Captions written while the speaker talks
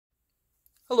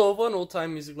Hello, one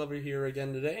old-time music lover here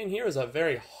again today, and here is a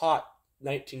very hot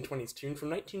 1920s tune from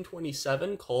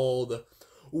 1927 called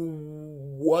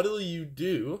What'll You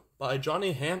Do by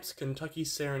Johnny Hamp's Kentucky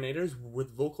Serenaders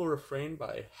with vocal refrain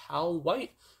by Hal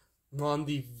White on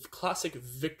the classic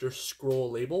Victor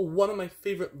Scroll label. One of my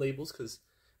favorite labels, because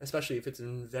especially if it's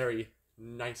in very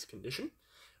nice condition,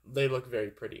 they look very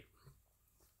pretty.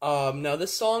 Now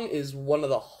this song is one of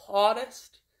the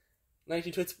hottest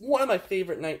 1920s. It's one of my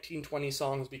favorite 1920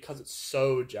 songs because it's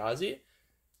so jazzy.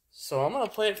 So I'm going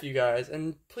to play it for you guys,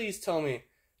 and please tell me,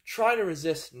 try to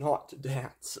resist not to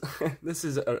dance. This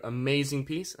is an amazing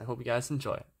piece. I hope you guys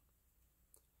enjoy it.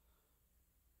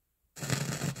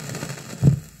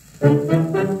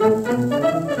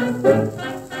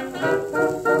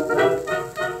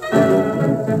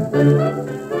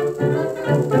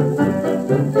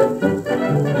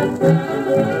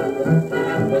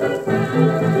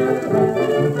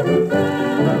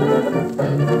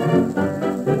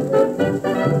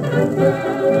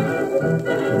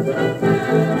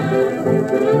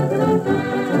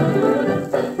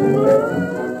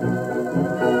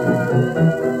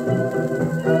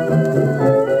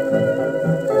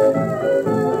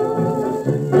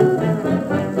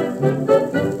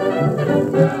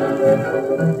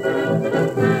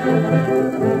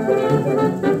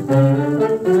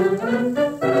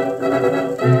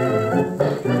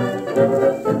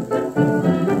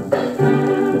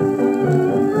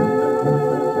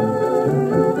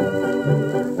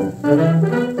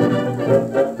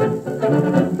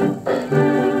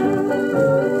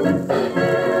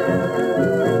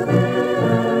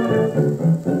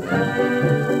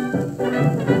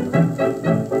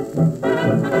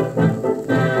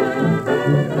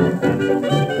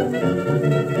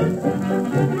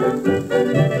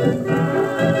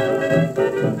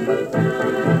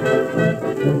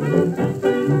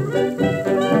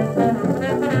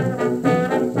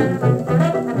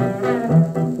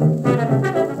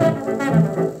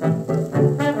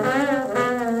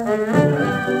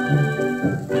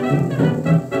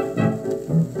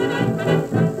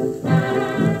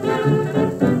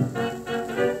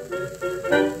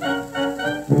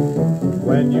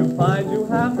 When you find you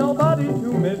have nobody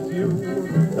to miss you,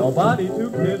 nobody to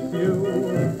kiss you,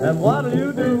 then what'll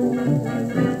you do?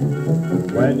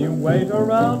 When you wait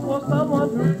around for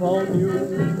someone to phone you,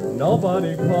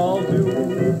 nobody calls you,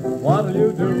 what'll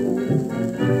you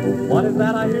do? What is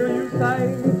that I hear you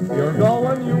say? You're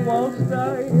going, you won't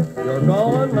stay. You're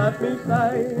going, let me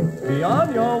say, be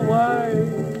on your way.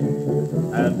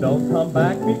 And don't come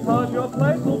back because your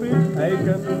place will be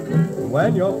taken.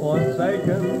 When you're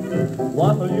forsaken,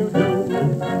 what'll you do?